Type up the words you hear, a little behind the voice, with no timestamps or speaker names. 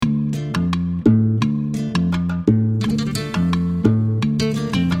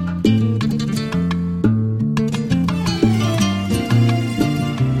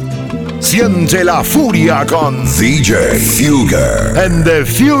Siente la furia con DJ Fugger en The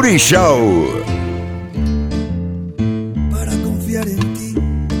Fury Show. Para confiar en ti,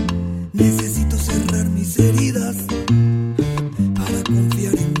 necesito cerrar mis heridas. Para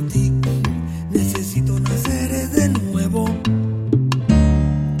confiar en ti, necesito nacer de nuevo.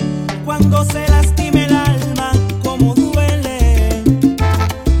 Cuando se lastime el alma, como duele.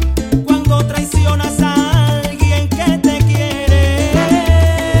 Cuando traicionas a alguien que te quiere.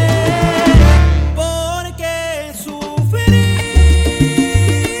 Porque sufrir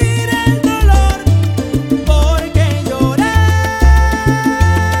el dolor. Porque llorar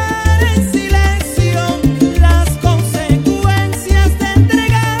en silencio las consecuencias de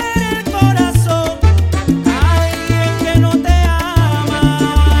entregar el corazón a alguien que no te ama.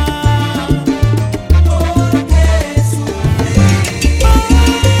 Porque sufrir,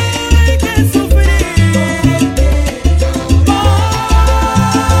 porque sufrir,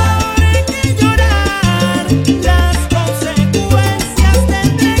 porque llorar las consecuencias de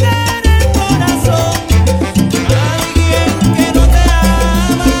entregar el corazón a alguien que no te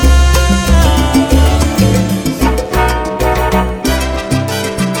ama.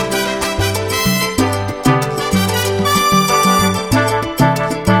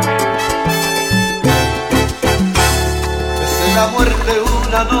 Besé la muerte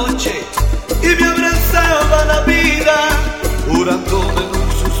una noche y me abrazaba la vida, jurándome en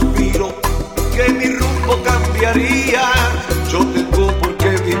un suspiro que mi rumbo cambiaría. Yo tengo por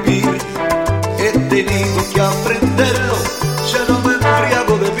qué vivir, he tenido que aprenderlo. Ya no me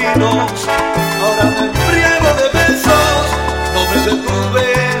embriago de vinos, ahora me embriago de besos. No me detuve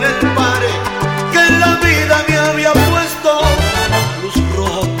en el pare que la vida me había puesto. La luz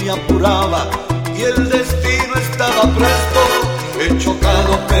roja me apuraba y el destino estaba presto. He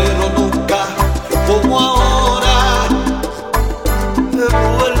chocado pero nunca como ahora. He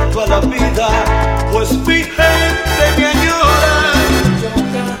vuelto a la vida, pues mi gente me añora. He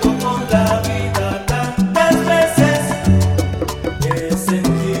chocado con la vida tantas veces, he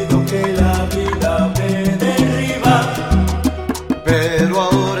sentido que la vida me derriba. Pero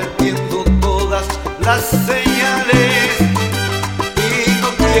ahora entiendo todas las señales y no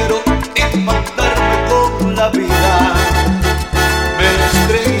quiero impactarme con la vida. Me he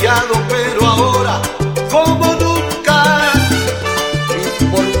estrellado pero ahora como nunca, y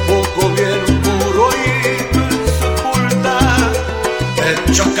por poco viene un muro y me sepulta. He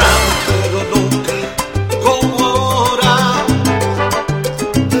chocado pero nunca como ahora.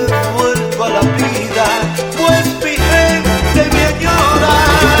 He vuelto a la vida, pues mi gente me añora.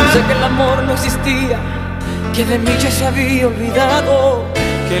 Pensé que el amor no existía, que de mí ya se había olvidado,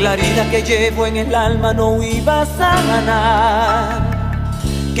 que la herida que llevo en el alma no iba a sanar,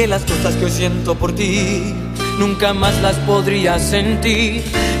 que las cosas que hoy siento por ti nunca más las podría sentir,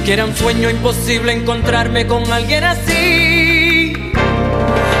 que era un sueño imposible encontrarme con alguien así.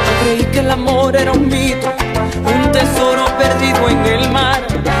 Yo creí que el amor era un mito, un tesoro perdido en el mar,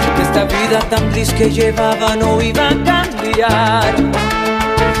 que esta vida tan gris que llevaba no iba a cambiar.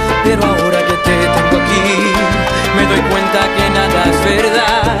 Pero ahora que te tengo aquí, me doy cuenta que nada es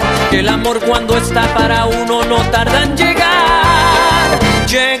verdad, que el amor cuando está para uno no tarda en llegar.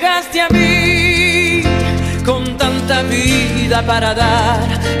 Llegaste a mí con tanta vida para dar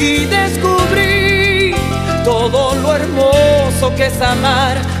y descubrí todo lo hermoso que es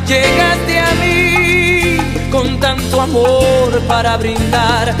amar. Llegaste a mí con tanto amor para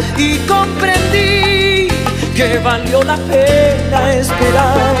brindar y comprendí que valió la pena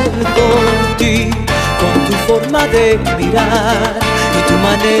esperar por ti, con tu forma de mirar y tu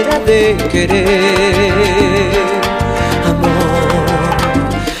manera de querer. Amor,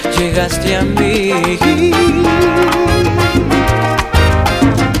 llegaste a mí.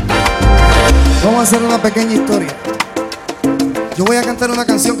 Vamos a hacer una pequeña historia. Yo voy a cantar una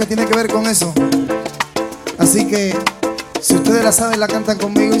canción que tiene que ver con eso. Así que si ustedes la saben, la cantan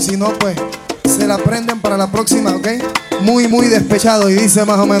conmigo, y si no, pues se la aprenden para la próxima, ¿ok? Muy, muy despechado, y dice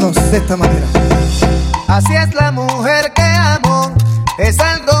más o menos de esta manera. Así es la mujer que amo, es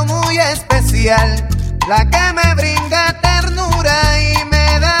algo muy especial, la que me brinda ternura y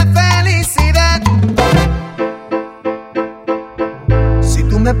me da felicidad. Si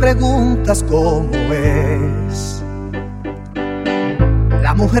tú me preguntas cómo es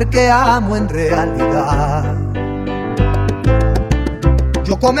la mujer que amo en realidad,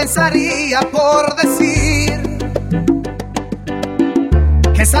 yo comenzaría por decir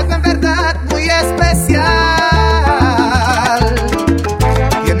que es algo en verdad muy especial.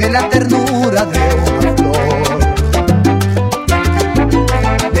 Tiene la ternura de una flor,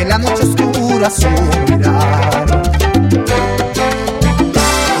 de la noche oscura su mirar,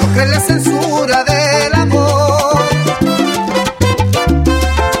 lo que le sensual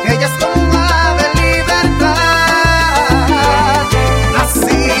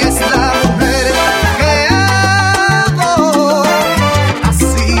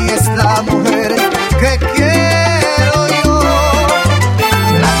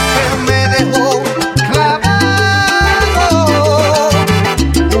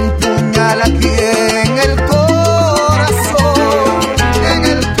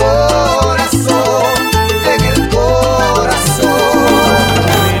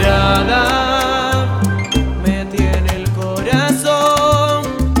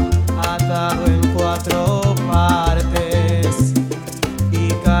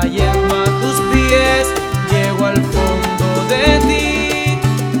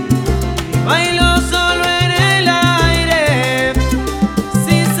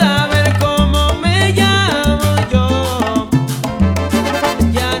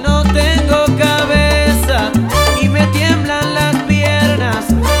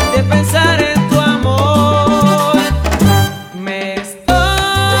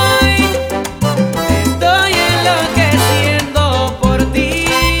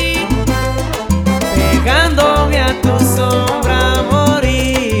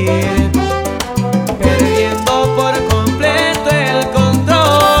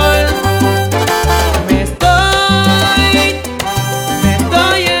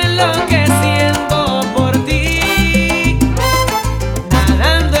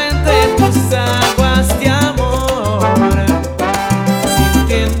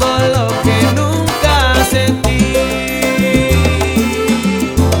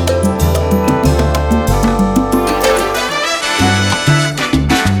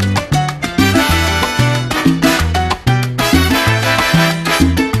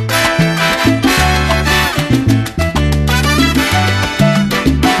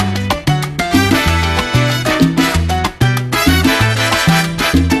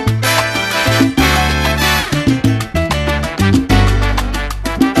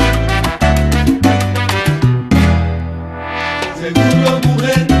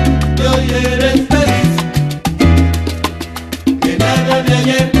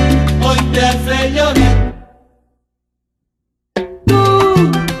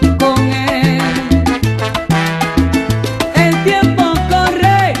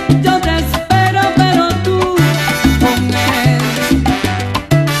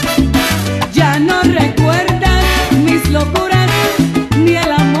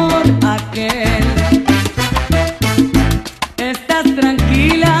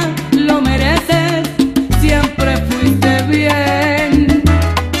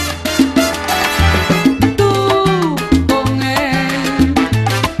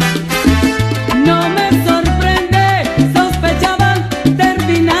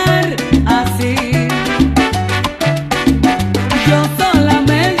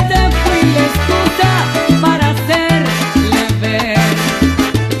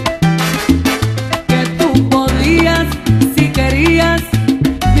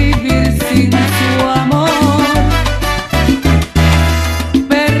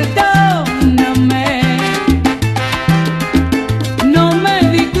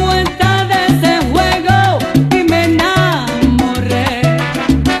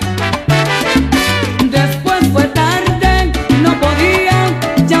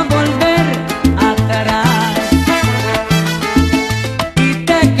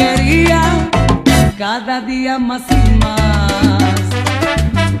cada día más y más.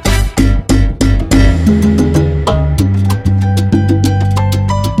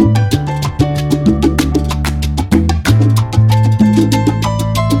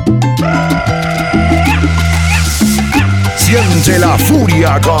 Siente la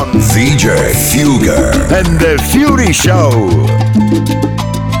furia con DJ Fugger and The Fury Show.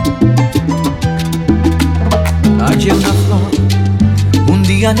 Hallé una flor un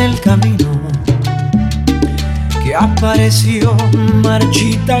día en el camino que apareció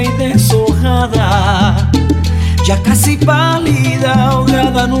marchita y deshojada, ya casi pálida,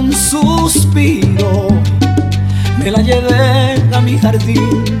 ahogada en un suspiro. Me la llevé a mi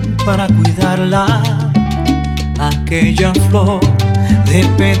jardín para cuidarla, aquella flor de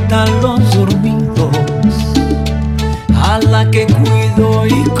pétalos dormidos, a la que cuido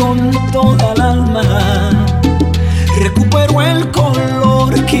y con toda el alma recuperó el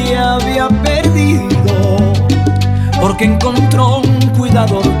color que había perdido, porque encontró un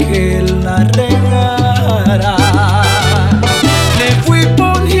cuidador que la regara. Le fui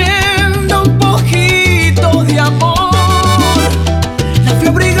poniendo un poquito de amor, la fui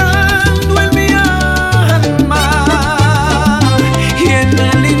abrigando en mi alma, y en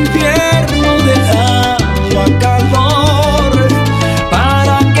el invierno dejaba calor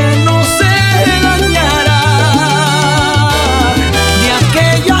para que no se dañara. De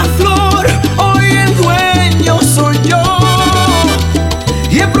aquella flor hoy el dueño soy yo,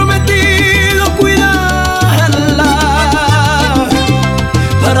 y he prometido cuidarla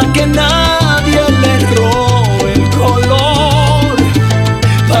para que nadie le robe el color,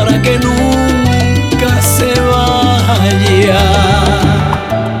 para que nunca se vaya.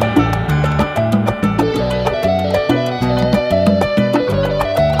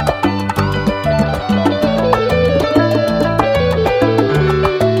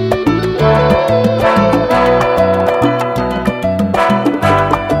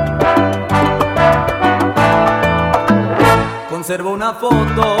 Conservo una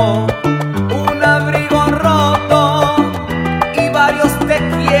foto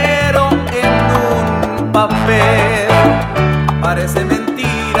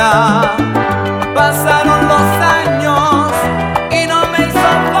vida. Pasaron los años y no me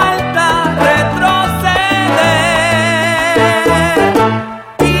hizo falta retroceder.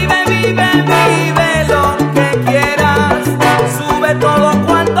 Vive, vive, vive lo que quieras, sube todo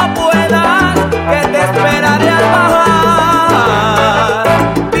cuanto puedas, que te esperaré al bajar.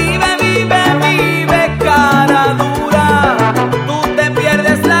 Vive, vive, vive, cara dura, tú te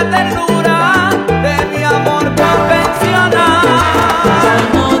pierdes la ternura de mi amor convencional. Yo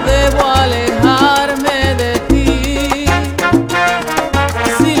no debo alejarme de ti,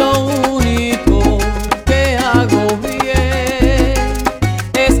 si lo único que hago bien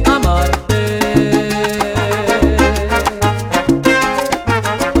es amarte.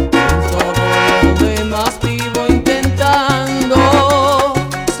 Todo lo demás vivo intentando,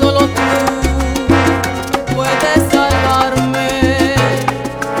 solo tú puedes salvarme.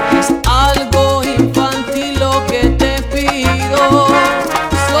 Es algo infantil lo que te pido.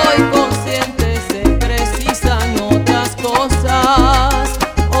 Soy consciente, se precisan otras cosas,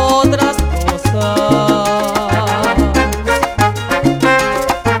 otras cosas.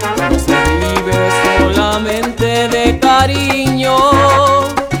 No se vive solamente de cariño,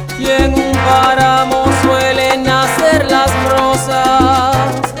 y en un páramo suelen nacer las rosas.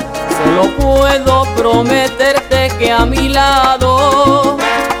 Solo puedo prometerte que a mi lado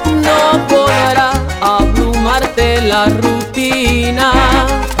no podrá abrumarte la rutina.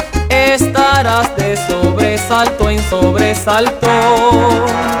 Estarás de sobresalto en sobresalto.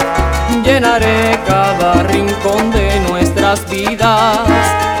 Llenaré cada rincón de nuestras vidas.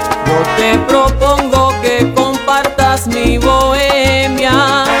 Yo te propongo que compartas mi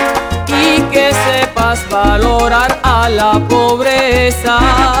bohemia y que sepas valorar a la pobreza.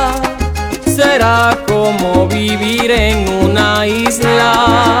 Será como vivir en una isla,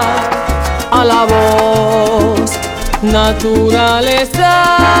 a la voz naturaleza.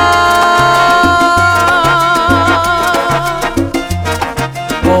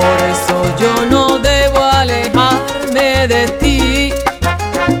 Por eso yo no debo alejarme de ti,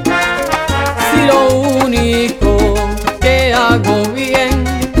 si lo único que hago bien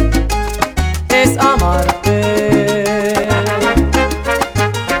es amarte.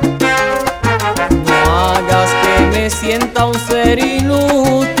 No hagas que me sienta un ser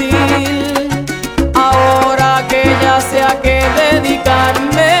inútil, ahora que ya sé a qué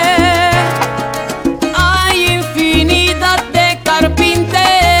dedicarme. Hay infinidad de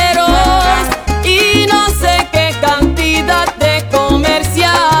carpinteros y no sé qué cantidad de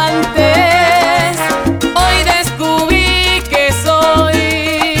comerciantes. Hoy descubrí que soy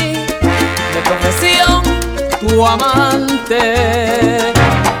de profesión tu amante.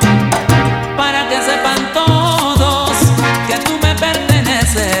 Para que sepan todos que tú me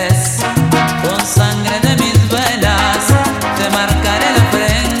perteneces, con sangre de mis venas te marcaré la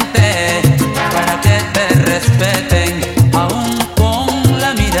frente, para que te respeten aún con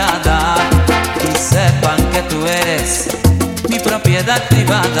la mirada y sepan que tú eres mi propiedad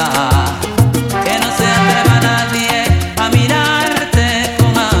privada. Que no se atreva nadie a mirarte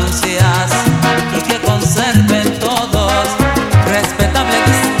con ansias y que conserven todos respetable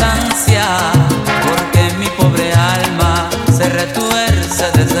distancia, porque mi pobre alma se retuerce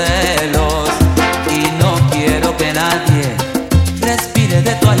de celos y no quiero que nadie respire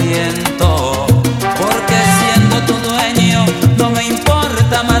de tu aliento, porque siendo tu dueño no me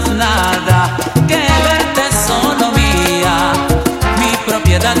importa más nada que verte solo mía, mi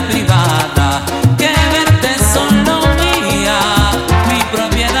propiedad privada, que verte solo mía, mi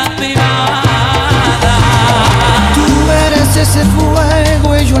propiedad privada. Tú eres ese fuego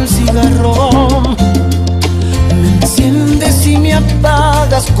y yo el cigarro. Me enciendes y me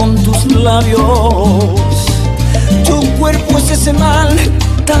apagas con tus labios. Tu cuerpo es ese mal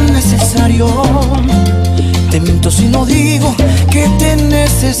tan necesario. Te miento si no digo que te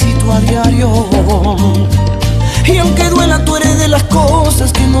necesito a diario. Y aunque duela, tú eres de las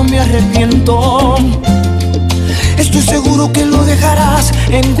cosas que no me arrepiento. Estoy seguro que lo dejarás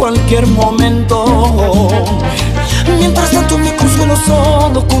en cualquier momento. Mientras tanto me consuelo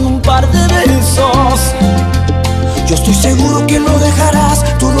solo con un par de besos. Yo estoy seguro que lo dejarás,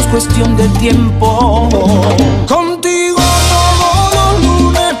 todo es cuestión de tiempo. Contigo todos los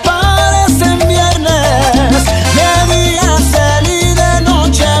lunes parecen viernes, de día ser y de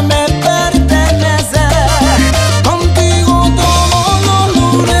noche me pertenece. Contigo todos los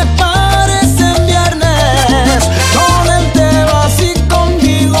lunes parecen viernes, con él te vas y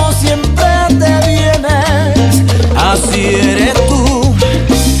conmigo siempre te vienes. Así eres tú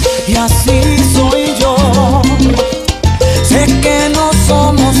y así soy yo. Sé que no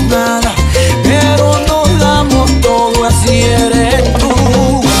somos nada, pero nos damos todo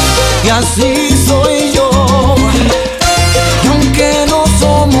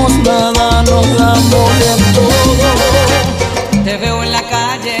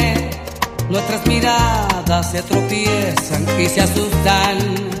Otras miradas se tropiezan y se asustan,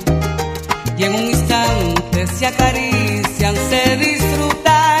 y en un instante se acarician, se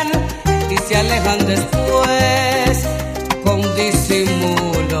disfrutan y se alejan después con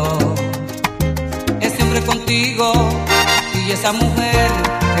disimulo. Ese hombre contigo y esa mujer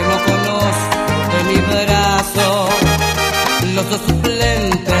que no conozco de mi brazo, los dos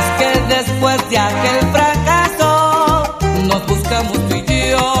suplentes que después de aquel fracaso nos buscamos tú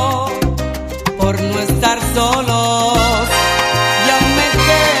y yo por no estar solos. Ya me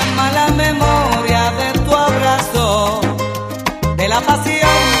quema la memoria de tu abrazo, de la pasión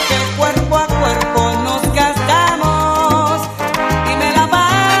que cuerpo a cuerpo nos gastamos, y me la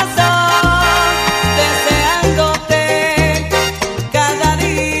paso deseándote cada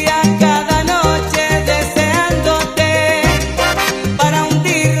día, cada noche, deseándote para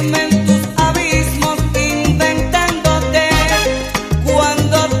hundirme en tus abismos, inventándote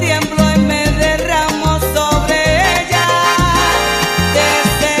cuando tiemblo y me derramo sobre ella,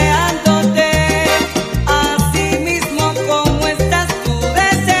 deseándote así mismo como estás tú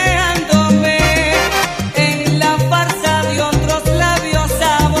deseándome, en la farsa de otros labios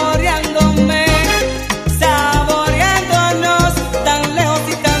saboreándome, saboreándonos tan lejos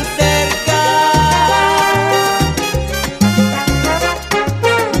y tan cerca.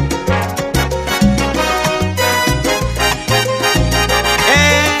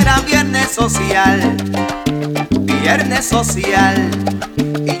 Era viernes social,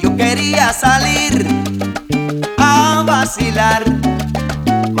 y yo quería salir a vacilar.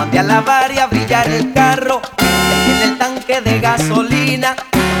 Mandé a lavar y a brillar el carro en el tanque de gasolina.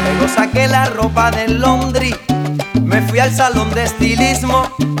 Luego saqué la ropa del laundry, me fui al salón de estilismo.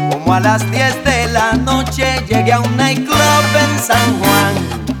 Como a las 10 de la noche llegué a un nightclub en San Juan.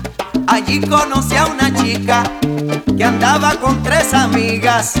 Allí conocí a una chica que andaba con 3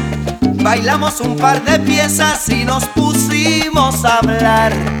 amigas. Bailamos un par de piezas y nos pusimos a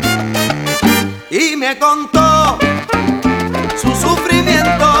hablar. Y me contó su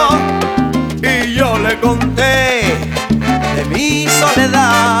sufrimiento y yo le conté de mi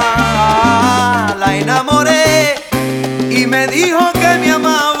soledad. La enamoré y me dijo que me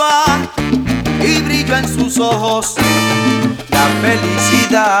amaba, y brilló en sus ojos la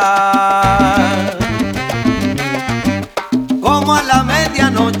felicidad. Como a la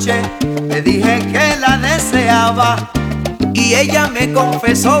medianoche le dije que la deseaba, y ella me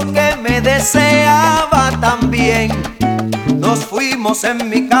confesó que me deseaba también. Nos fuimos en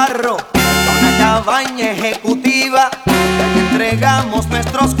mi carro a una cabaña ejecutiva y entregamos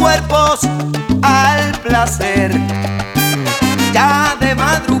nuestros cuerpos al placer. Ya de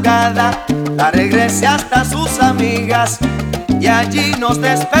madrugada la regresé hasta sus amigas, y allí nos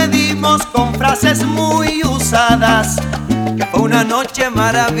despedimos con frases muy usadas. Que fue una noche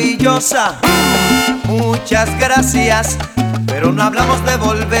maravillosa, muchas gracias, pero no hablamos de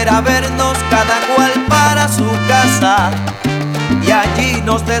volver a vernos, cada cual para su casa. Y allí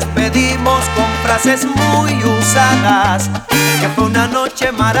nos despedimos con frases muy usadas. Que fue una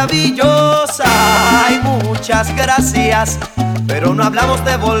noche maravillosa, ay, muchas gracias, pero no hablamos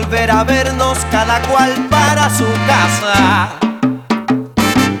de volver a vernos, cada cual para su casa.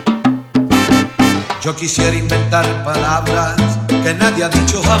 Yo quisiera inventar palabras que nadie ha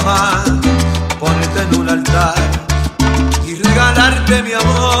dicho jamás, ponerte en un altar y regalarte mi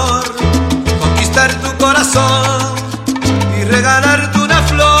amor, conquistar tu corazón y regalarte una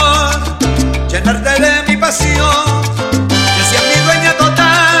flor, llenarte de mi pasión, que seas mi dueña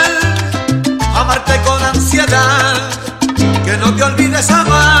total, amarte con ansiedad, que no te olvides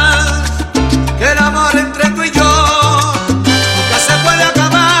jamás, que el amor entre tú y yo nunca se puede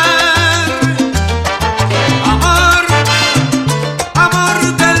acabar.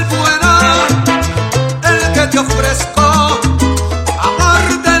 Te ofrezco amor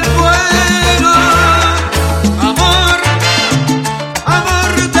del bueno, amor,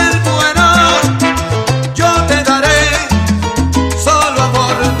 amor del bueno. Yo te daré solo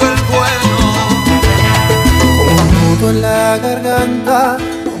amor del bueno. Con un nudo en la garganta,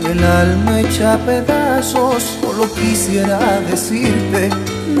 con el alma hecha pedazos, solo quisiera decirte,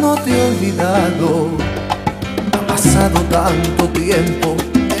 no te he olvidado. Ha pasado tanto tiempo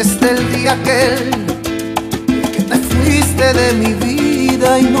desde el día aquel te fuiste de mi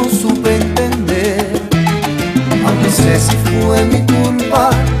vida y no supe entender. Aunque sé si fue mi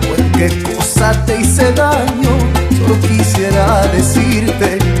culpa o en qué cosa te hice daño, solo quisiera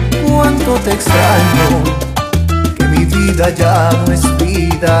decirte cuánto te extraño. Que mi vida ya no es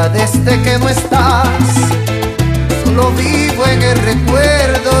vida desde que no estás. Solo vivo en el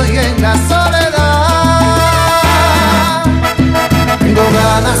recuerdo y en la soledad. Tengo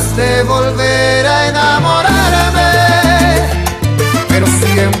ganas de volver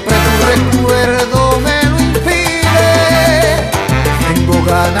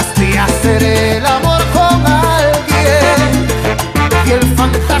ganas de hacer el amor con alguien y el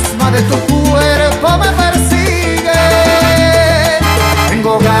fantasma de tu cuerpo me persigue.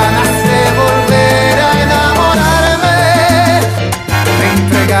 Tengo ganas de volver a enamorarme, de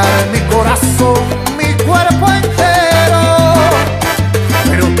entregar mi corazón, mi cuerpo entero,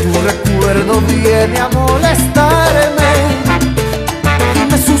 pero tu recuerdo viene a molestarme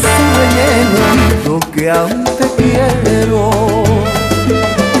y me susurra en el oído que aún te quiero,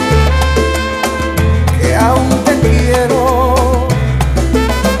 que aún te quiero.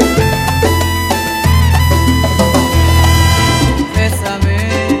 Bésame,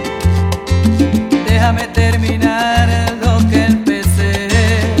 déjame terminar lo que empecé.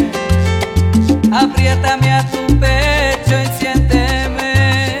 Apriétame a tu pecho y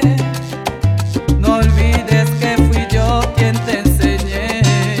siénteme. No olvides que fui yo quien te enseñé.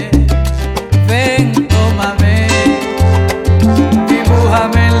 Ven, tómame,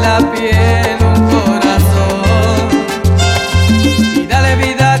 dibújame en la piel un corazón y dale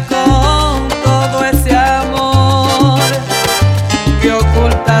vida con todo ese amor que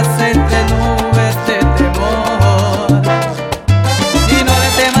ocultas entre nubes de temor. Y no le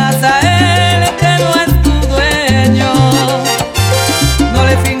temas a él que no es tu dueño, no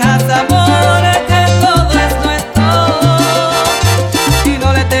le finjas amor que todo es nuestro. Y no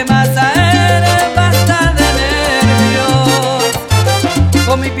le temas a él, basta de nervios,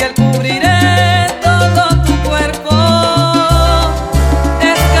 con mi piel cubriré todo tu cuerpo.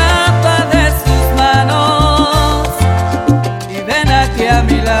 Escapa de sus manos y ven aquí a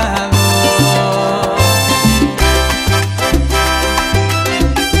mi lado.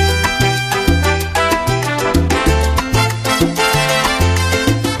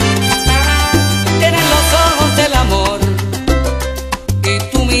 Tienes los ojos del amor y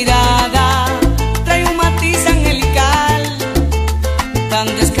tu mirada trae un matiz angelical tan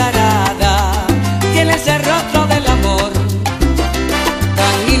descarada. Tienes el rostro del amor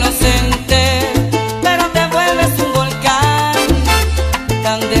tan inocente, pero te vuelves un volcán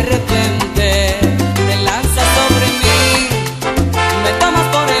tan de repente. Te lanzas sobre mí, me tomas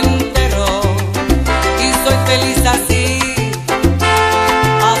por entero y soy feliz así,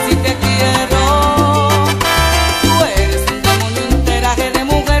 así te quiero. Tú eres un demonio, un traje de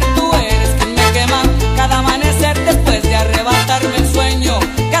mujer, tú eres quien me quema cada amanecer después de arrebatarme el sueño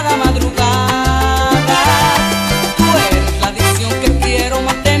cada madrugada. Tú eres la adicción que quiero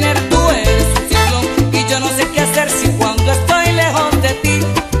mantener, tú eres un ciclón y yo no sé qué hacer si cuando estoy lejos de ti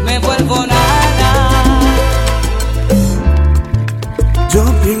me vuelvo nada. Yo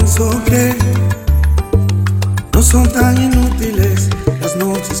pienso que no son tan inútiles las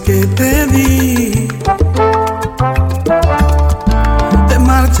noches que te di. Te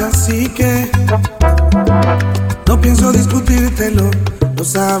marchas y que no pienso discutírtelo, lo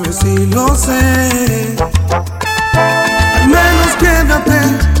sabes y lo sé. Al menos quédate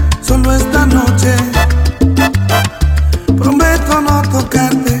solo esta noche, prometo no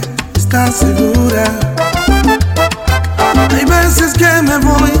tocarte, ¿estás segura? Hay veces que me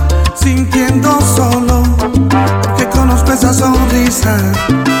voy sintiendo solo, porque conozco esa sonrisa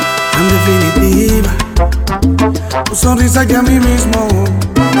tan definitiva, tu sonrisa que a mí mismo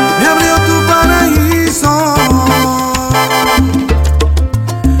me abrió tu paraíso.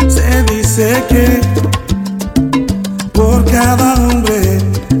 Se dice que por cada hombre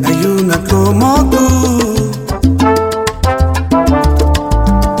hay una como tú,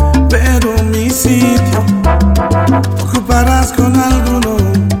 pero mi sitio ocuparás con alguno,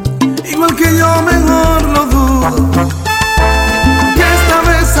 igual que yo, mejor lo dudo, que esta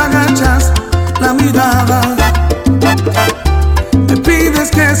vez agachas la mirada, me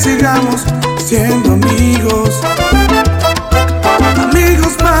pides que sigamos siendo amigos,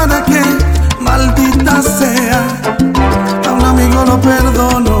 amigos para que, maldita sea, a un amigo lo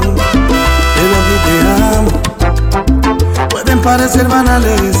perdono, pero a ti te amo. Pueden parecer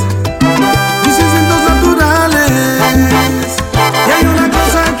banales mis instintos naturales, y hay una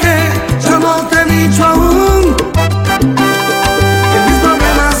cosa que yo no te he dicho aún, que mis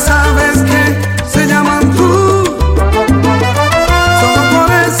problemas sabes que se llaman tú. Solo por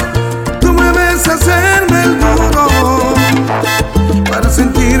eso tú me ves hacerme el duro, para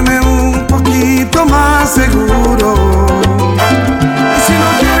sentirme un poquito más seguro. Y si no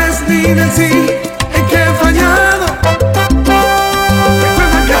quieres ni decir en qué he fallado,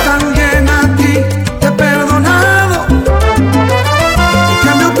 recuerda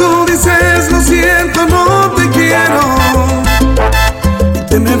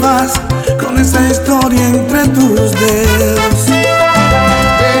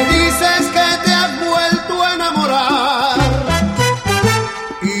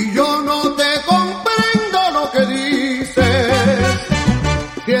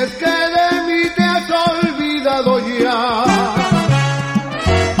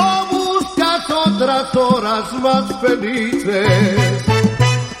las horas más felices.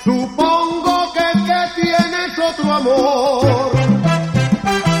 Supongo que tienes otro amor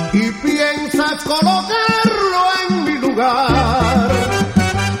y piensas colocarlo en mi lugar,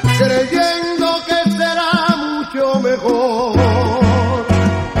 creyendo que será mucho mejor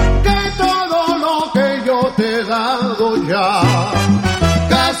que todo lo que yo te he dado ya.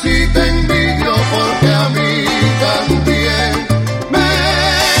 Casi te envidio porque a mí también me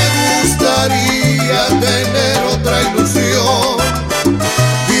gustaría tener otra ilusión.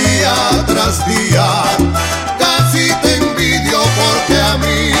 Día tras día casi te envidio porque a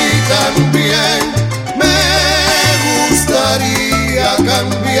mí también me gustaría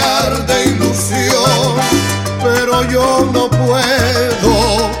cambiar de ilusión, pero yo no puedo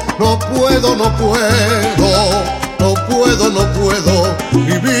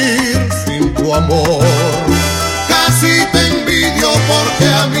vivir sin tu amor. Casi te envidio porque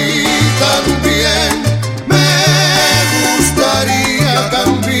a mí también me gustaría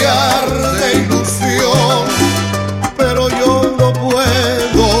cambiar de ilusión, pero yo no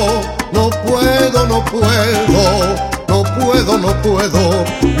puedo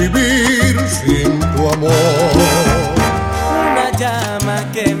vivir sin tu amor. Una llama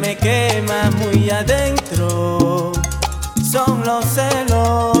que me quema muy adentro son los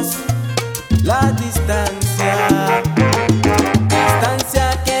celos, la distancia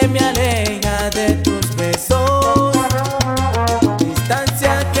que me aleja de tus besos,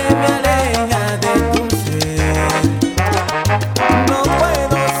 distancia que me aleja de tu ser. No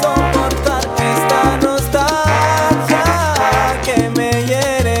puedo soportar esta nostalgia que me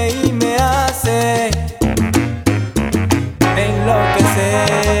hiere y me hace enloquecer.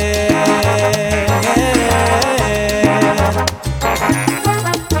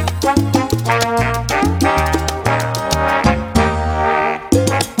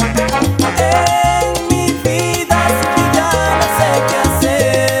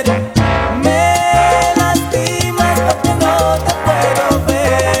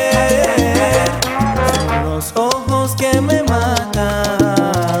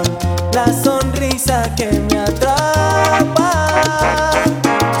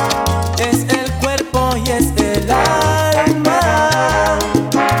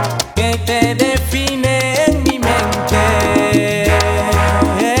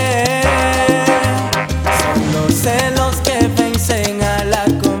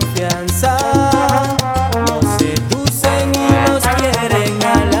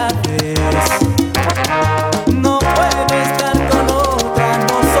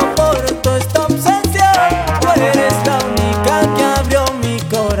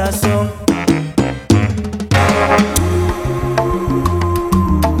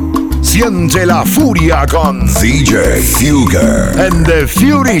 Siente la furia con DJ Fugger and The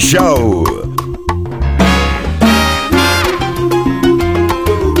Fury Show.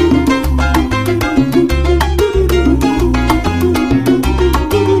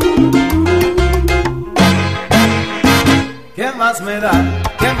 ¿Qué más me da?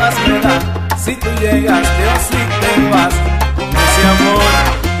 ¿Qué más me da? Si tú llegaste o si te vas con ese amor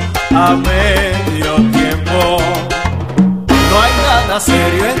a medio tiempo. No hay nada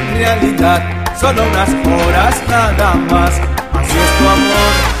serio en realidad, solo unas horas nada más. Así es tu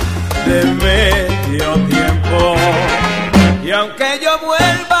amor de medio tiempo. Y aunque yo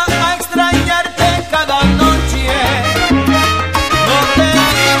vuelva a extrañarte cada noche, no te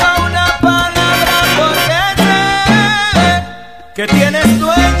digo una palabra porque sé que tienes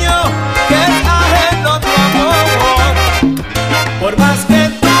dueño, que es ajeno tu amor. Por más que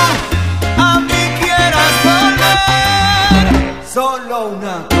tú a mí quieras volver, solo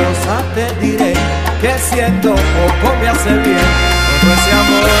una cosa te diré, que siendo poco me hace bien todo ese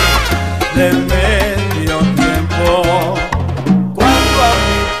amor de medio tiempo. Cuando a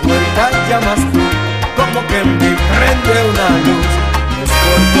mi puerta llamas tú, como que en mí prende una luz, es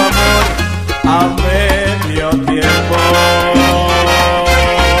por tu amor a medio tiempo.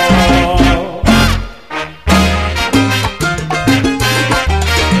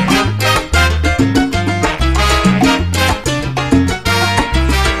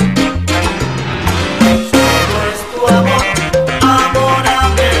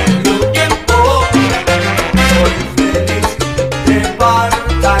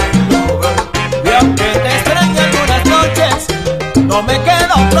 No me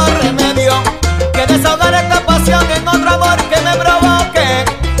queda otro remedio que desahogar esta pasión en otro amor que me provoque,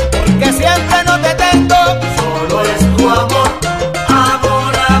 porque siempre no te tengo. Solo es tu amor,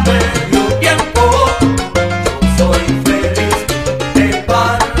 amor a medio tiempo. Yo soy feliz de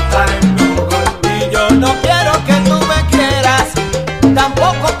parta en lugar. Y yo no quiero que tú me quieras,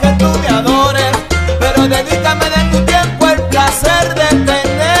 tampoco que tú me adores,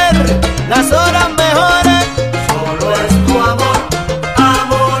 las horas mejores. Solo es tu amor,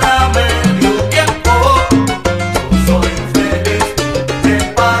 amor a medio tiempo. Yo soy feliz de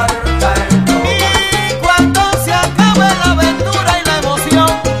parta en Y cuando se acabe la aventura y la emoción,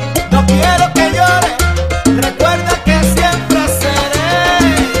 no quiero que llore, recuerda que siempre seré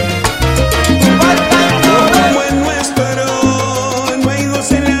tu parta en Amor bueno espero, no hay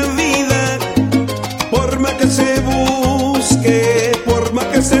dos en la vida, por más que se busque, por más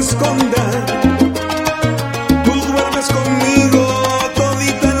que se esconda. Tú duermes conmigo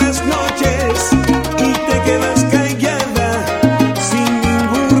toditas las noches y te quedas callada sin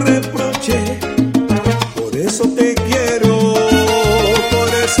ningún reproche. Por eso te quiero, por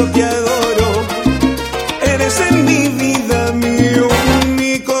eso te adoro. Eres en mi vida mi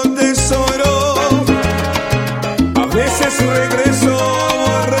único tesoro. A veces regreso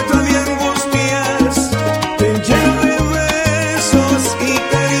borracho de angustias, te lleno de besos y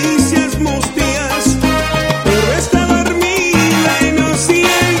caricias mustias, pero está dormida y no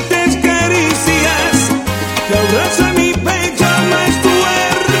sientes caricias. Te abrazo en mi pecho, más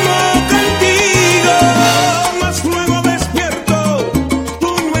duermo contigo, más luego despierto,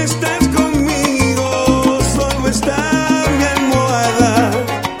 tú no estás conmigo, solo está mi almohada.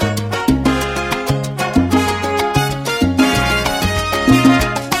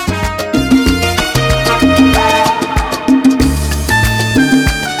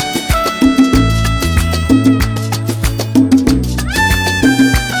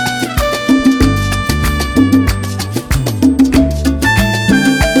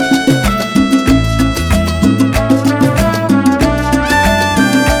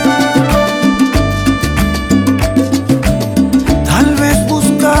 Tal vez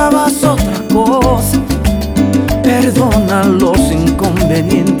buscabas otra cosa. Perdona los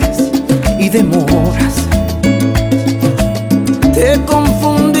inconvenientes y demoras. Te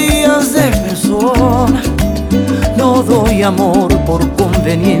confundías de persona. No doy amor por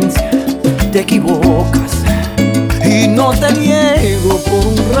conveniencia. Te equivocas. Y no te niego, por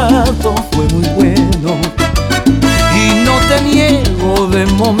un rato fue muy bueno. Y no te niego, de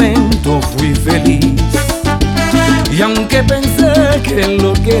momento fui feliz. Y aunque pensé que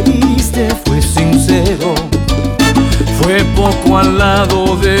lo que diste fue sincero, fue poco al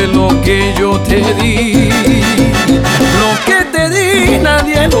lado de lo que yo te di. Lo que te di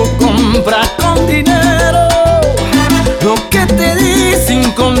nadie lo compra con dinero. Lo que te di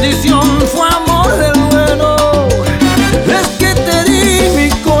sin condición fue amor del bueno. Es que te di mi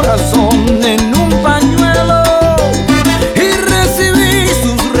corazón en un pañuelo y recibí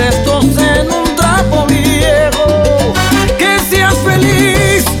sus restos en un trapo viejo. Que seas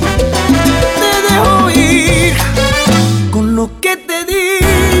feliz, te dejo ir con lo que te di.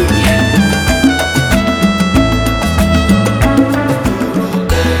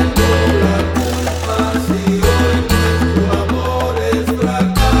 tu amor es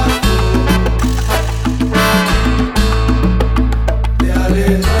fracaso.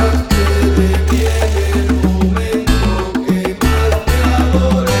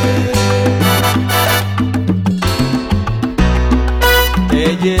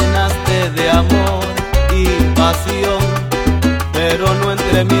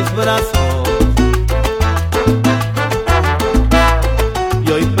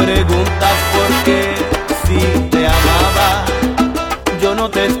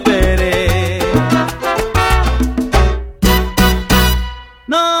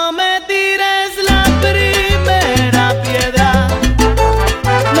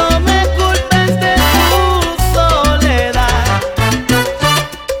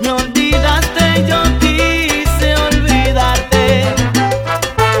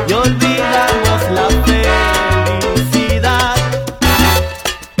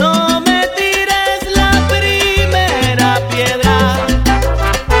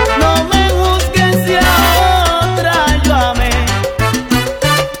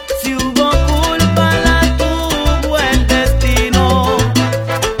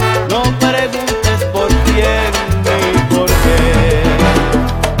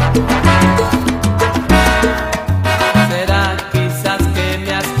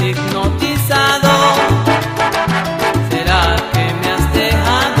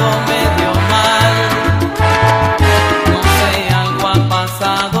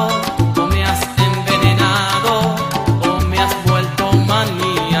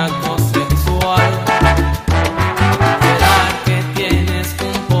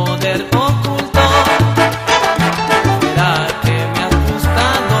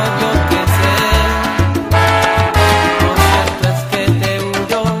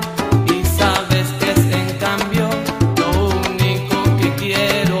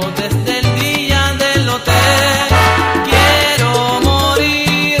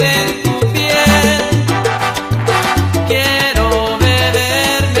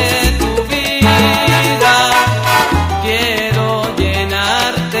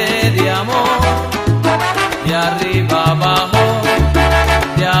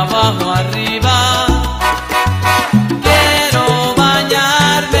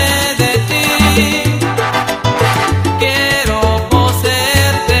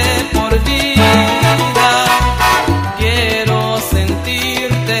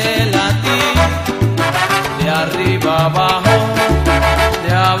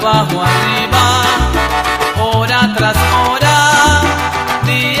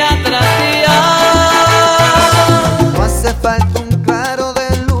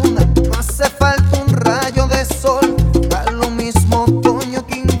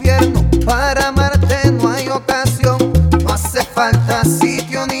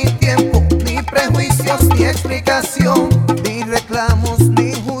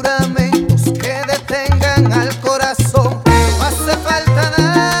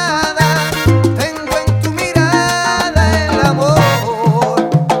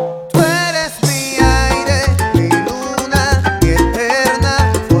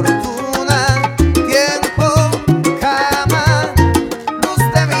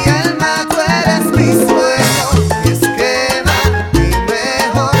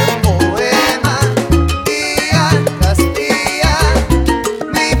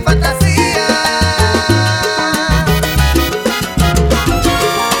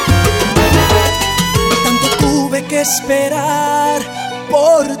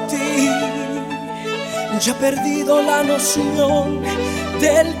 Ya he perdido la noción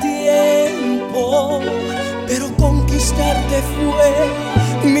del tiempo, pero conquistarte fue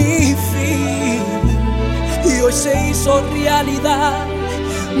mi fin. Y hoy se hizo realidad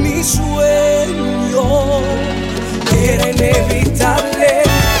mi sueño. Era inevitable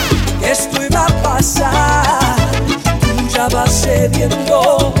que esto iba a pasar. Tú ya vas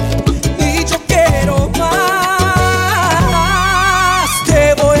cediendo y yo quiero más.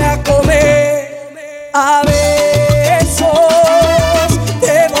 Te voy a comer a besos,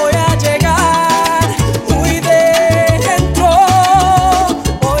 te voy a llegar muy dentro.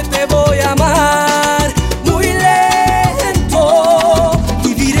 Hoy te voy a amar muy lento.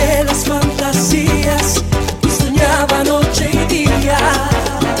 Viviré las fantasías que soñaba noche y día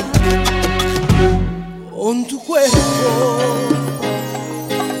con tu cuerpo.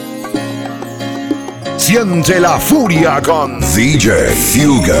 Siente la furia con DJ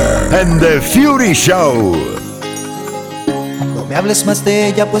Fugger and the Fury Show. No me hables más de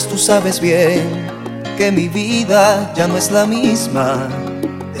ella, pues tú sabes bien que mi vida ya no es la misma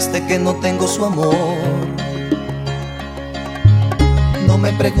desde que no tengo su amor. No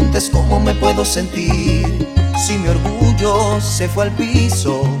me preguntes cómo me puedo sentir si mi orgullo se fue al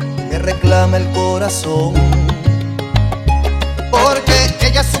piso, me reclama el corazón. Porque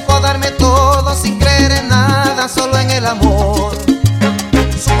ella supo darme todo sin creer en nada, solo en el amor.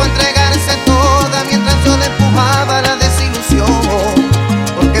 Supo entregarse toda mientras yo le empujaba la desilusión.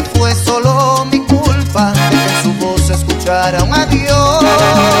 Porque fue solo mi culpa de que en su voz se escuchara un adiós.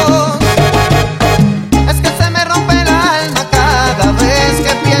 Es que se me rompe el alma cada vez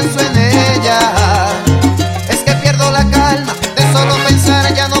que pienso en ella. Es que pierdo la calma de solo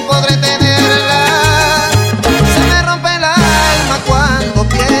pensar, ya no podré tenerla. Se me rompe el alma cuando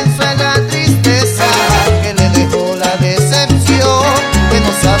pienso en la tristeza que le dejó la decepción de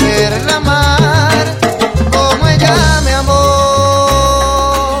no saberla amar como ella me amó.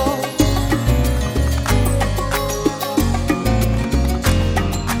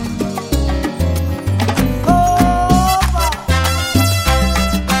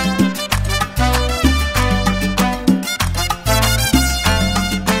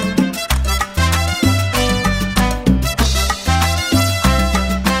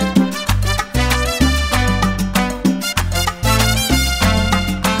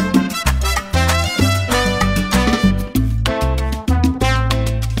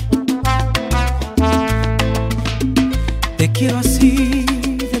 Te quiero así,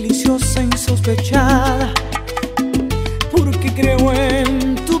 deliciosa, insospechada, porque creo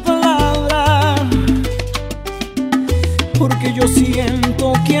en tu palabra, porque yo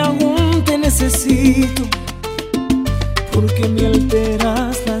siento que aún te necesito, porque me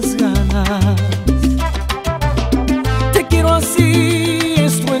alteras las ganas. Te quiero así,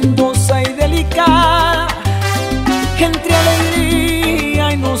 estruendosa y delicada, entre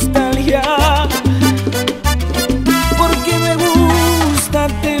alegría y nostalgia. Porque me gusta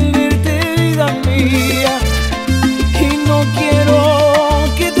tenerte, vida mía, y no quiero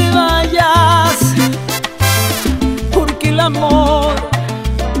que te vayas. Porque el amor,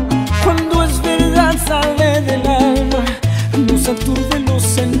 cuando es verdad, sale del alma, nos aturde los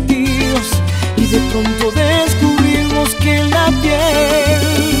sentidos y de pronto descubrimos que en la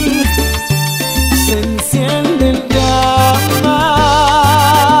piel se encienden llamas.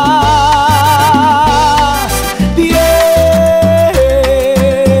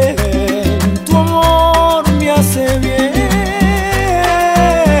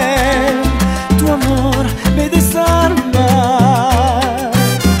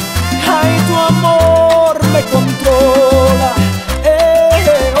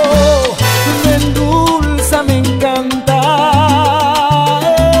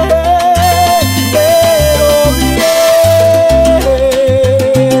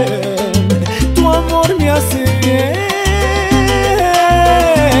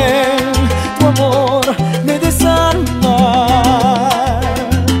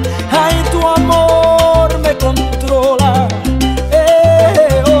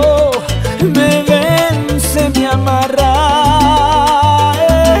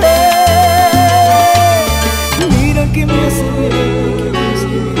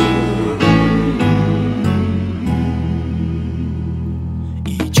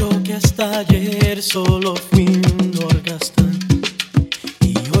 Solo fui un orgastan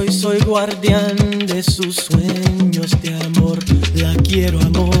y hoy soy guardián de sus sueños de amor. La quiero a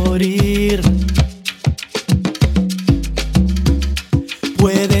morir.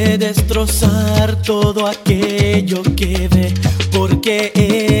 Puede destrozar todo aquello que ve, porque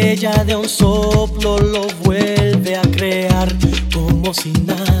ella de un soplo lo vuelve a crear como si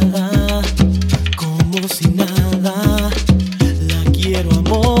nada, como si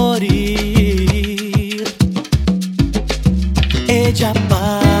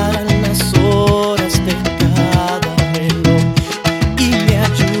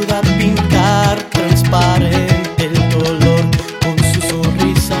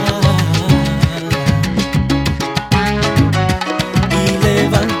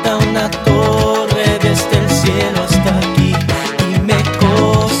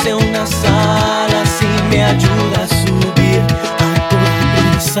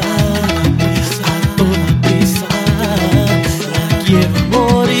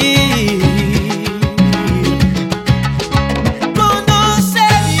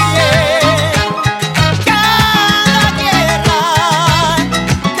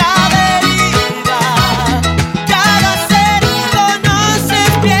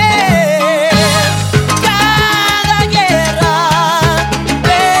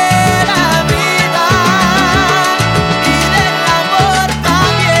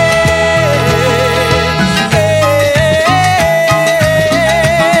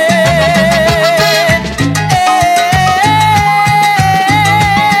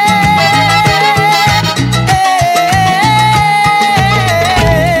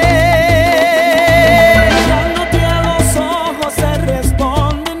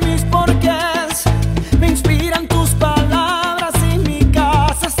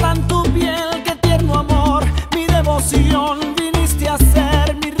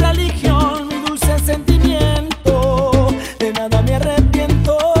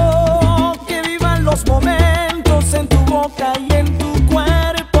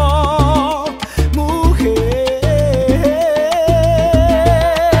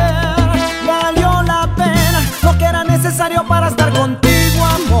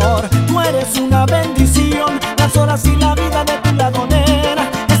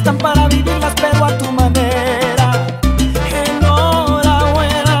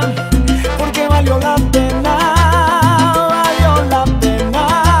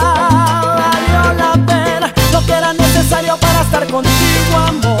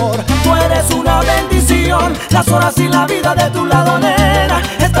amor, tú eres una bendición. Las horas y la vida de tu lado, nena,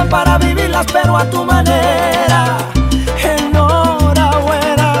 están para vivirlas pero a tu manera.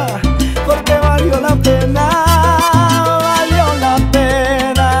 Enhorabuena, porque valió la pena, valió la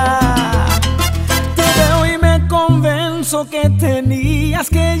pena. Te veo y me convenzo que tenías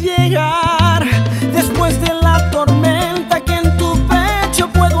que llegar después de la tormenta, que en tu pecho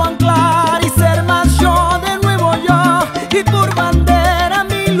puedo anclar y ser más yo, de nuevo yo, y por bandera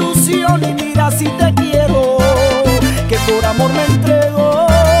mi ilusión. Y mira si te quiero, que por amor me entrego,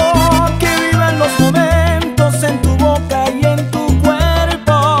 que vivan los momentos en tu boca y en tu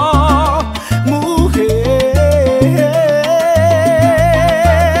cuerpo, mujer.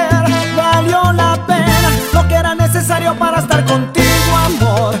 Valió la pena lo que era necesario para estar contigo,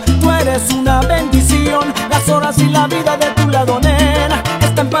 amor. Tú eres una bendición. Las horas y la vida de tu lado, nena,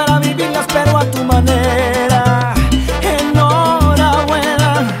 están para vivirlas pero a tu manera.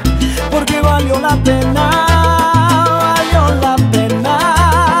 Enhorabuena, porque valió la pena, valió la pena,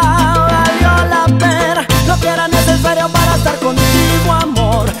 valió la pena lo que era necesario para estar contigo,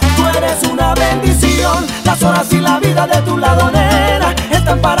 amor. Tú eres una bendición. Las horas y la vida de tu lado, nena,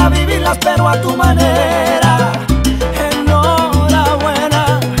 están para vivirlas pero a tu manera.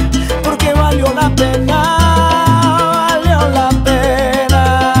 Enhorabuena, porque valió la pena, valió la pena.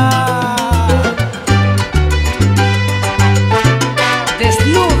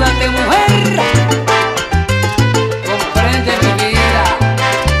 Desnúdate, mujer, comprende mi vida.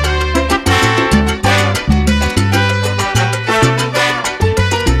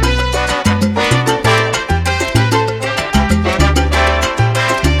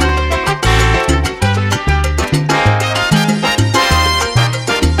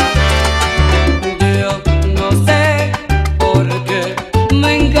 Yo no sé por qué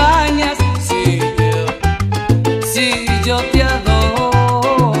me engañas, si yo te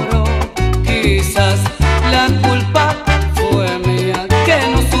adoro. Quizás la culpa fue mía, que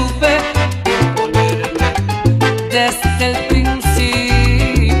no supe imponerme desde el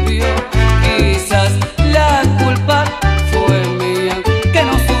principio. Quizás la culpa fue mía, que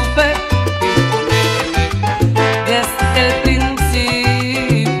no supe imponerme desde el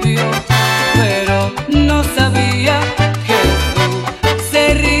principio. Pero no sabía que tú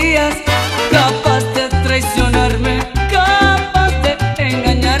serías capaz de traicionarme, capaz de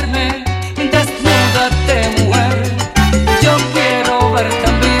engañarme. Desnúdate, mujer, yo quiero ver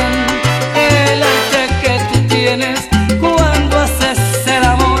también el arte que tú tienes cuando haces el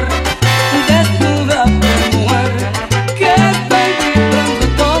amor. Desnúdate, mujer, que estoy vibrando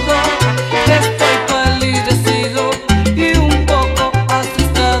todo, estoy palidecido y un poco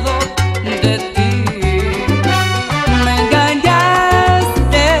asustado de ti. Me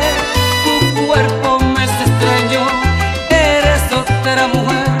engañaste, tu cuerpo me es extraño, eres otra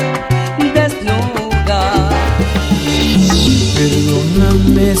mujer desnuda.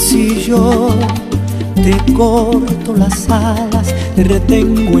 Perdóname si yo te corto las alas, te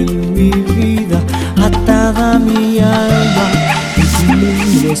retengo en mi vida, atada a mi alma. Y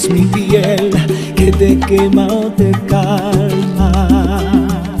si es mi piel que te quema o te calma.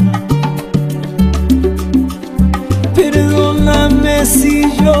 Perdóname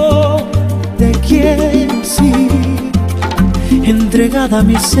si yo te quiero así, entregada a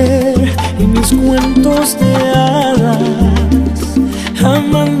mi ser y mis cuentos de hadas,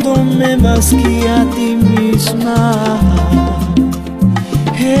 amándome más que a ti misma.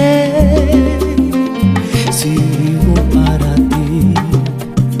 Hey, si vivo para ti,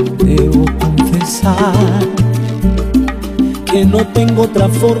 debo confesar que no tengo otra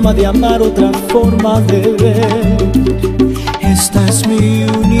forma de amar, otra forma de ver. Esta es mi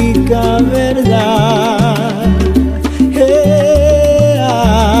única verdad.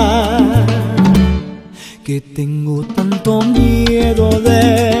 Que tengo tanto miedo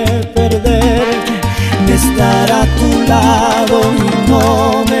de perderte, de estar a tu lado y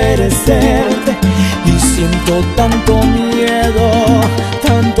no merecerte. Y siento tanto miedo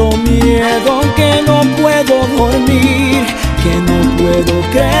que no puedo dormir, que no puedo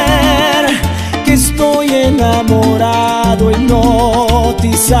creer que estoy enamorado,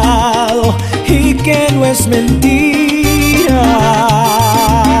 hipnotizado y que no es mentira.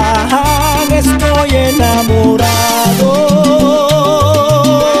 Estoy enamorado,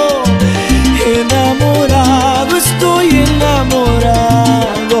 enamorado, estoy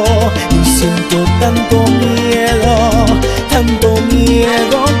enamorado. Y siento tanto miedo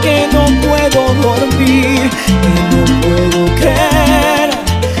que no puedo dormir, que no puedo creer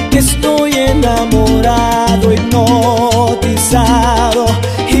que estoy enamorado, hipnotizado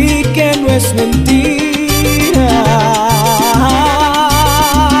y que no es mentira.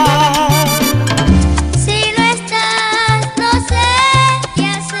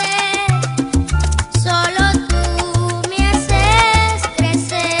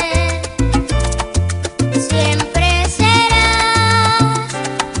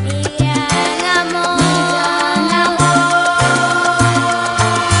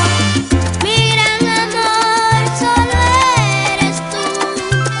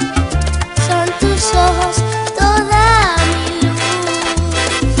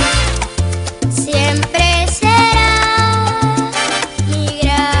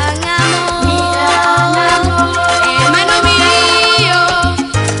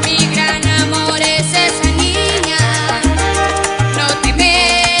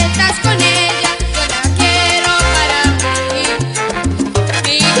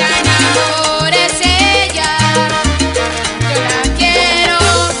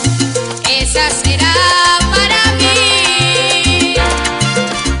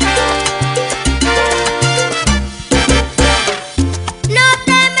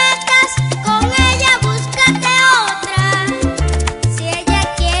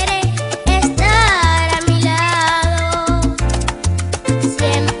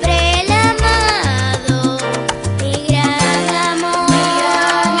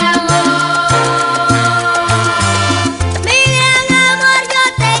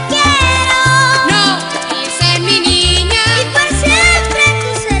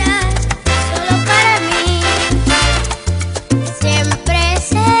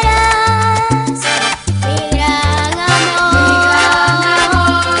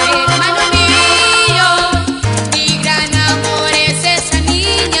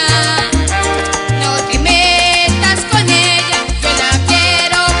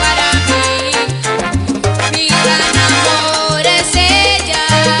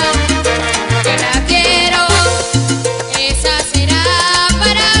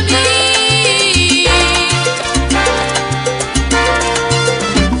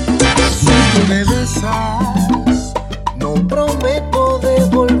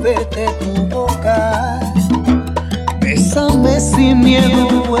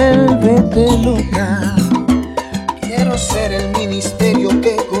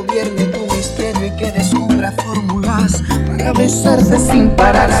 besarse sin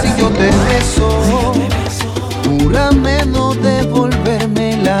parar si yo te beso. Júrame no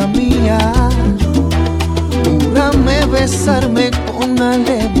devolverme la mía. Júrame besarme con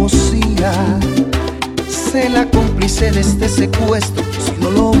alevosía. Sé la cómplice de este secuestro. Si no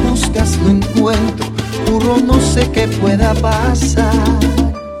lo buscas lo encuentro. Juro no sé qué pueda pasar.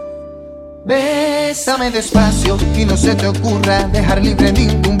 Bésame despacio y no se te ocurra dejar libre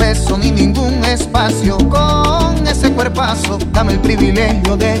ningún beso ni ningún espacio. Con ese cuerpazo dame el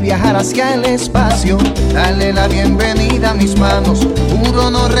privilegio de viajar hacia el espacio. Dale la bienvenida a mis manos,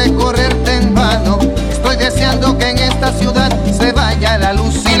 juro no recorrerte en vano. Estoy deseando que en esta ciudad se vaya la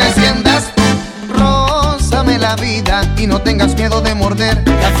luz y la enciendas tú. Rózame la vida y no tengas miedo de morder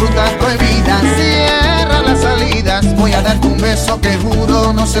la fruta prohibida. Cierra las salidas, voy a darte un beso que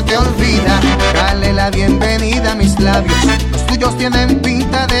juro no se te olvida. Dale la bienvenida a mis labios, los tuyos tienen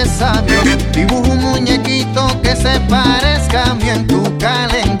pinta de sabios. Dibujo un muñequito que se parezca a mí en tu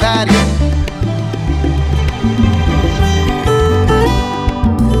calendario.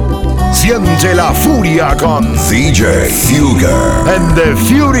 Siente la furia con DJ Fugger and the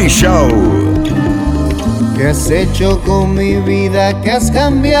Fury Show. ¿Qué has hecho con mi vida? ¿Qué has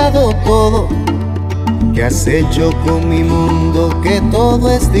cambiado todo? ¿Qué has hecho con mi mundo? Que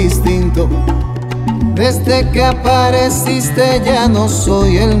todo es distinto. Desde que apareciste ya no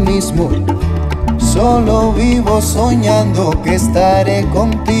soy el mismo. Solo vivo soñando que estaré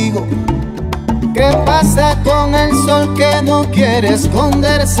contigo. ¿Qué pasa con el sol que no quiere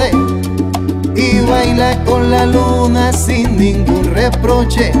esconderse? Y baila con la luna sin ningún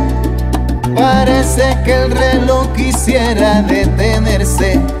reproche. Parece que el reloj quisiera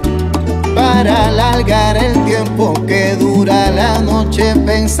detenerse para alargar el tiempo que dura la noche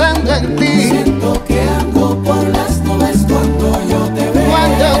pensando en ti. Siento que ando por las nubes cuando yo te veo.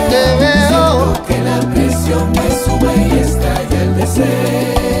 Cuando te veo, siento que la presión me sube y estalla el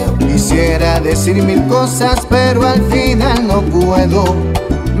deseo. Quisiera decir mil cosas pero al final no puedo.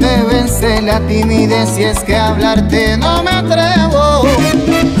 Me vence la timidez y es que hablarte no me atrevo.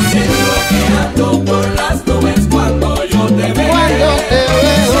 Siento que ando por las nubes cuando yo te veo. Cuando te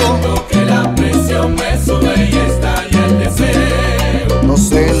veo, siento que la presión me sube y estalla el deseo. no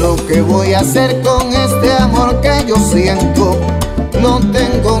sé lo que voy a hacer con este amor que yo siento. Lo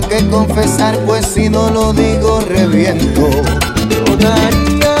tengo que confesar, pues si no lo digo reviento. Yo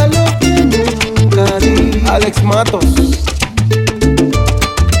daría lo que nunca di. Alex Matos.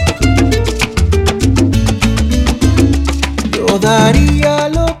 Yo daría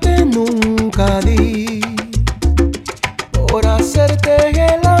lo que nunca di por hacerte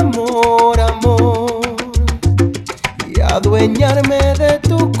el amor, amor, y adueñarme de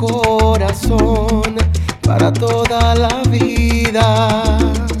tu corazón para toda la vida.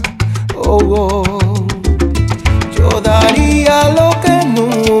 Oh, oh. Yo daría lo que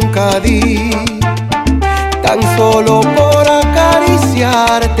nunca di, tan solo por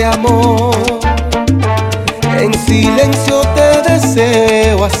acariciarte, amor. En silencio te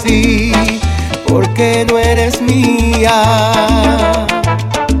deseo así, porque no eres mía.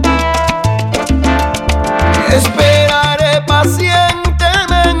 Esperaré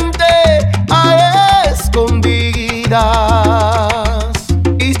pacientemente a escondidas.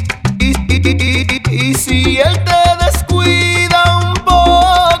 Y si él te descuida un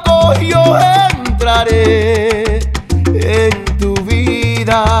poco, yo entraré en tu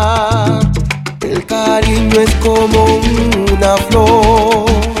vida. El cariño es como una flor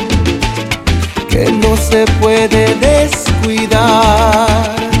que no se puede descuidar,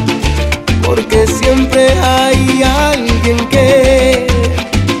 porque siempre hay alguien que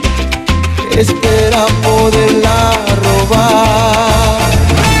espera poderla robar.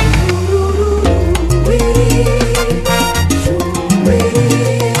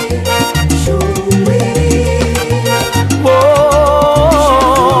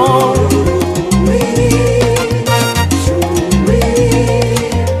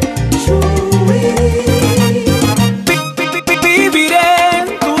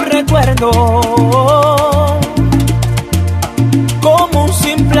 Como un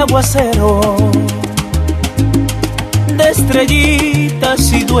simple aguacero de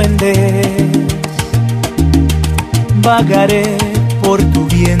estrellitas y duendes, vagaré por tu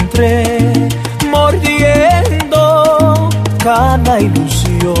vientre mordiendo cada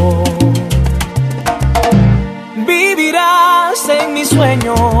ilusión. Vivirás en mis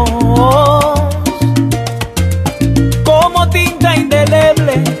sueños como tinta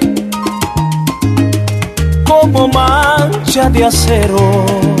indeleble, como mancha de acero.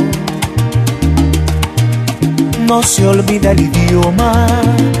 No se olvida el idioma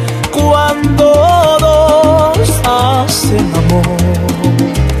cuando dos dulce amor.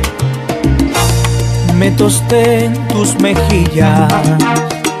 Me tosté en tus mejillas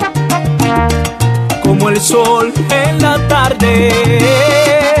como el sol en la tarde.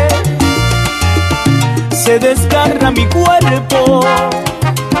 Se desgarra mi cuerpo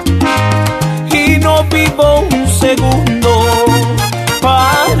y no vivo un segundo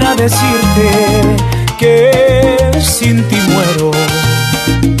para decirte que sin ti muero.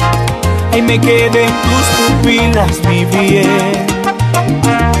 Ahí me quedé en tus pupilas, mi bien.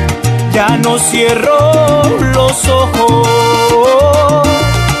 Ya no cierro los ojos.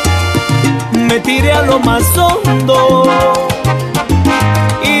 Me tiré a lo más hondo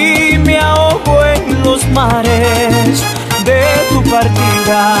y me ahogo en los mares de tu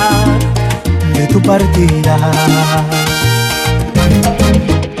partida, de tu partida.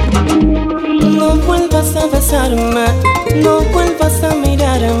 No vuelvas a besarme, no vuelvas a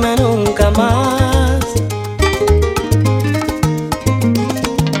mirarme nunca más.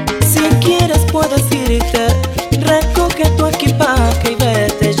 Si quieres puedes irte, recoge tu equipaje y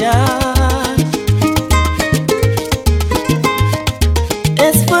vete ya.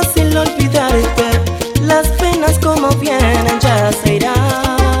 Es fácil olvidarte, las penas como vienen ya se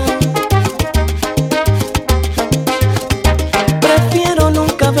irán. Prefiero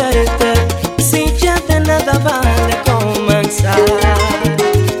nunca verte, si ya de nada vale comenzar.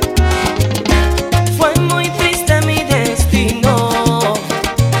 Fue muy triste mi destino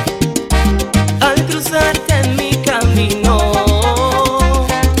al cruzarte en mi camino.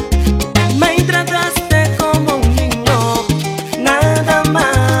 Me trataste como un niño, nada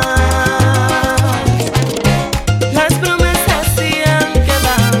más. Las promesas se han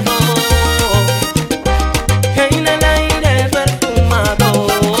quedado en el aire perfumado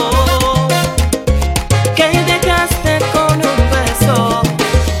que dejaste con un beso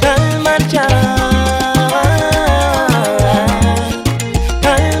al marchar,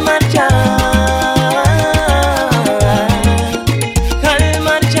 al marchar, al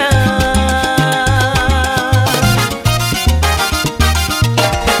marchar.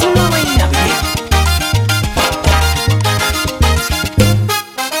 No voy a vivir.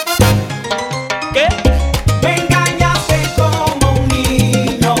 ¿Qué? Me engañaste como un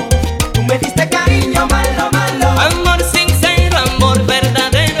niño, tú me diste cariño malo, malo. Amor sincero, amor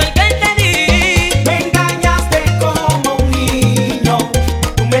verdadero el que te di. Me engañaste como un niño,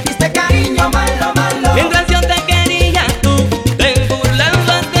 tú me diste cariño malo, malo. Mientras yo te quería, tú te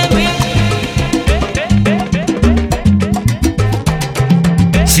burlabas de mí.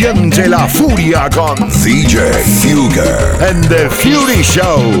 Siente la furia con DJ Fugger and the Fury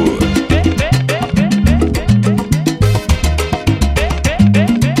Show.